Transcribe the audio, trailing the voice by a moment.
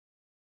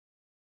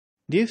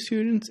Dear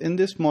students, in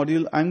this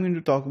module, I'm going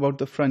to talk about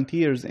the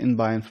frontiers in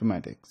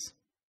bioinformatics.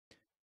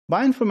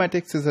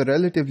 Bioinformatics is a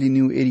relatively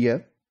new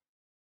area,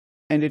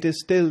 and it is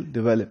still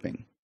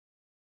developing.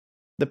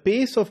 The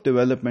pace of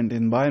development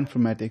in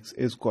bioinformatics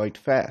is quite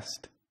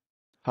fast.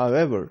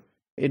 However,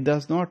 it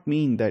does not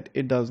mean that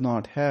it does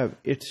not have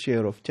its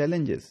share of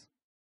challenges.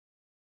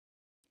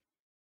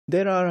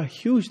 There are a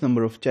huge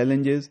number of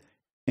challenges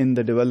in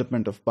the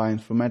development of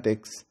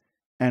bioinformatics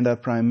and are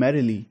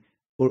primarily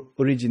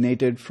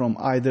originated from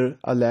either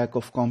a lack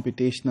of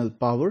computational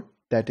power,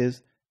 that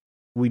is,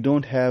 we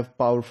don't have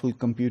powerful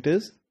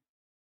computers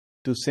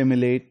to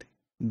simulate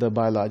the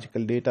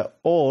biological data,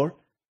 or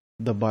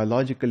the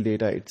biological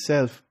data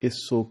itself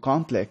is so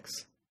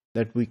complex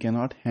that we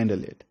cannot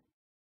handle it.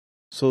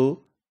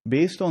 So,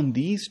 based on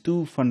these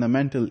two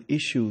fundamental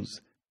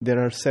issues,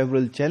 there are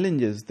several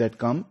challenges that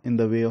come in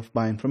the way of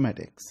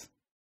bioinformatics.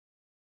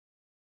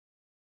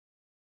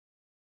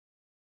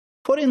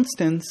 For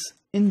instance,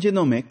 in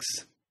genomics,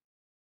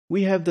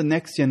 we have the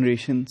next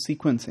generation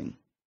sequencing,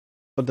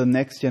 or the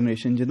next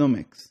generation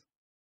genomics.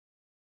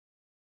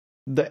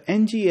 The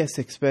NGS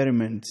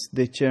experiments,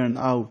 they churn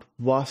out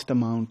vast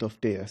amount of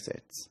data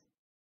sets.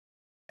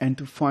 And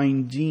to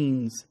find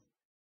genes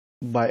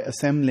by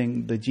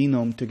assembling the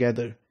genome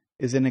together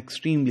is an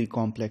extremely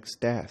complex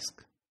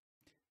task.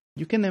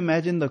 You can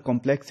imagine the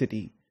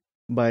complexity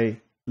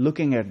by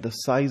looking at the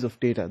size of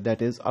data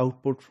that is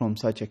output from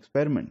such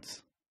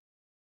experiments.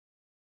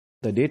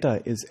 The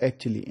data is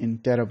actually in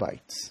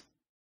terabytes.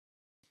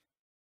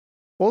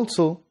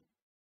 Also,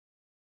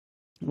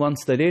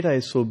 once the data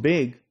is so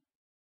big,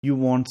 you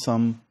want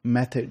some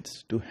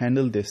methods to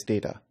handle this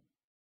data.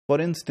 For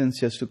instance,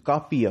 just to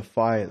copy a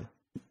file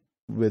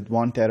with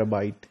 1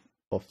 terabyte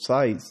of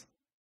size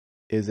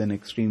is an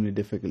extremely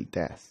difficult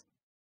task.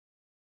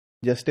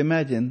 Just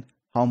imagine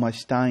how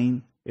much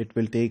time it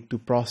will take to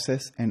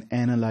process and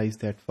analyze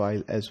that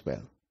file as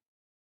well.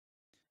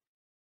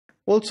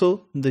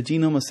 Also, the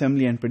genome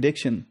assembly and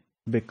prediction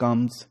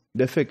becomes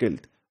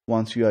difficult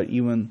once you are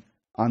even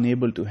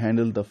unable to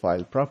handle the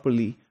file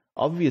properly.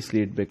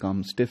 Obviously, it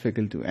becomes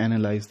difficult to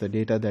analyze the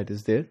data that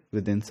is there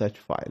within such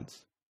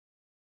files.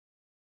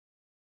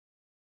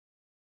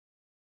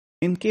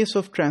 In case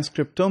of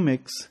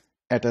transcriptomics,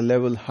 at a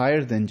level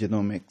higher than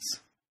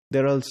genomics,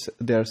 there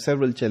are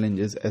several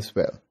challenges as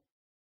well.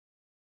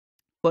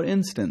 For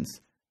instance,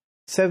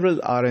 several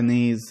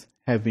RNAs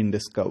have been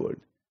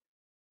discovered.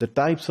 The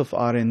types of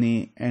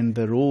RNA and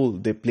the role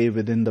they play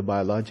within the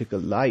biological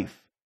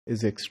life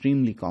is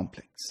extremely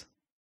complex.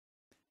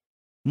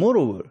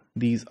 Moreover,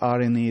 these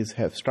RNAs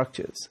have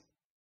structures.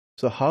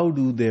 So how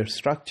do their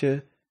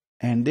structure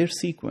and their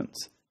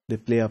sequence they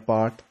play a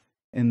part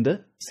in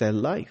the cell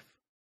life?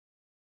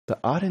 The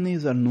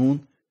RNAs are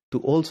known to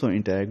also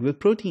interact with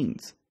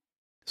proteins.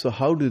 So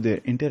how do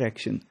their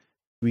interaction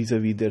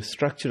vis-a-vis their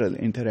structural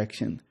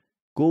interaction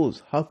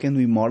goes? How can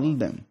we model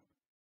them?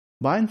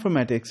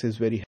 Bioinformatics is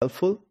very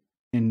helpful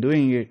in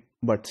doing it,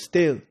 but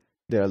still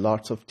there are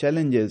lots of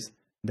challenges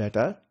that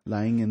are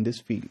lying in this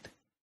field.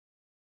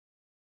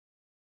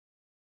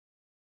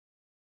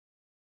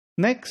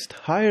 Next,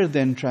 higher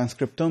than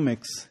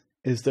transcriptomics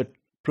is the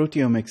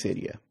proteomics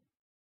area,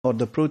 or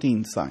the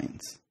protein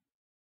science.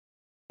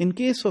 In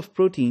case of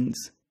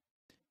proteins,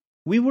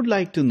 we would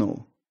like to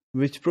know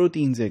which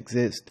proteins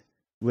exist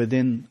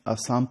within a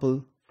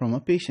sample from a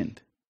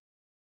patient,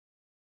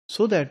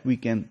 so that we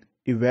can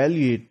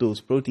evaluate those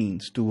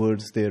proteins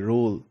towards their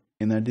role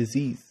in a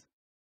disease.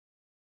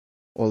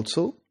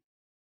 Also,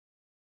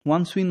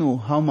 once we know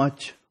how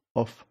much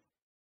of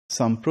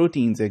some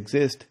proteins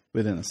exist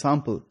within a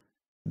sample,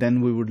 then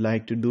we would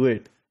like to do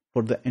it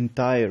for the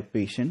entire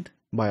patient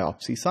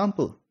biopsy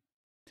sample.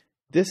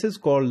 This is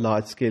called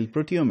large-scale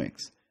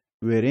proteomics,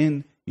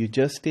 wherein you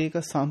just take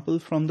a sample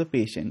from the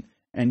patient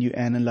and you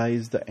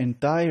analyze the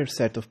entire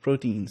set of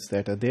proteins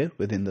that are there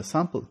within the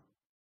sample.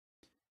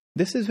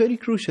 This is very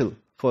crucial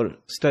for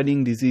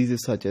studying diseases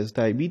such as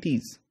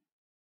diabetes.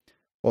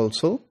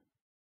 Also,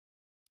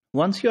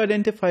 once you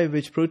identify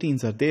which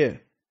proteins are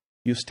there,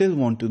 you still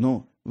want to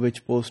know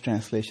which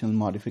post-translational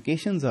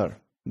modifications are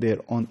there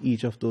on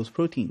each of those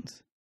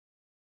proteins.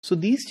 So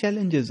these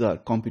challenges are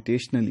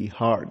computationally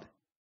hard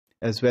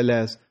as well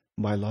as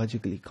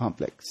biologically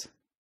complex,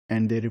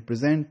 and they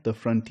represent the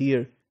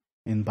frontier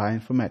in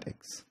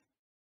bioinformatics.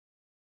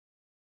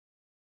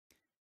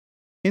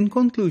 In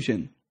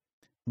conclusion,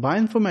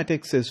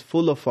 bioinformatics is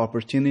full of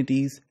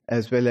opportunities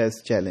as well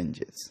as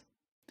challenges.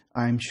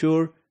 I am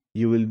sure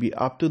you will be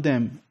up to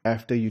them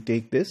after you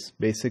take this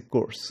basic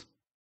course.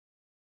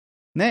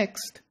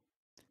 Next,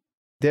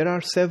 there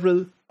are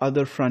several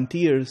other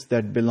frontiers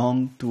that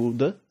belong to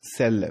the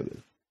cell level.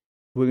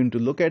 We're going to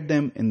look at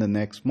them in the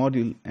next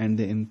module, and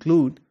they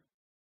include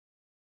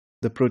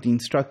the protein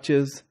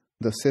structures,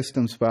 the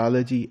systems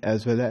biology,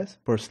 as well as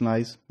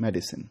personalized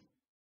medicine.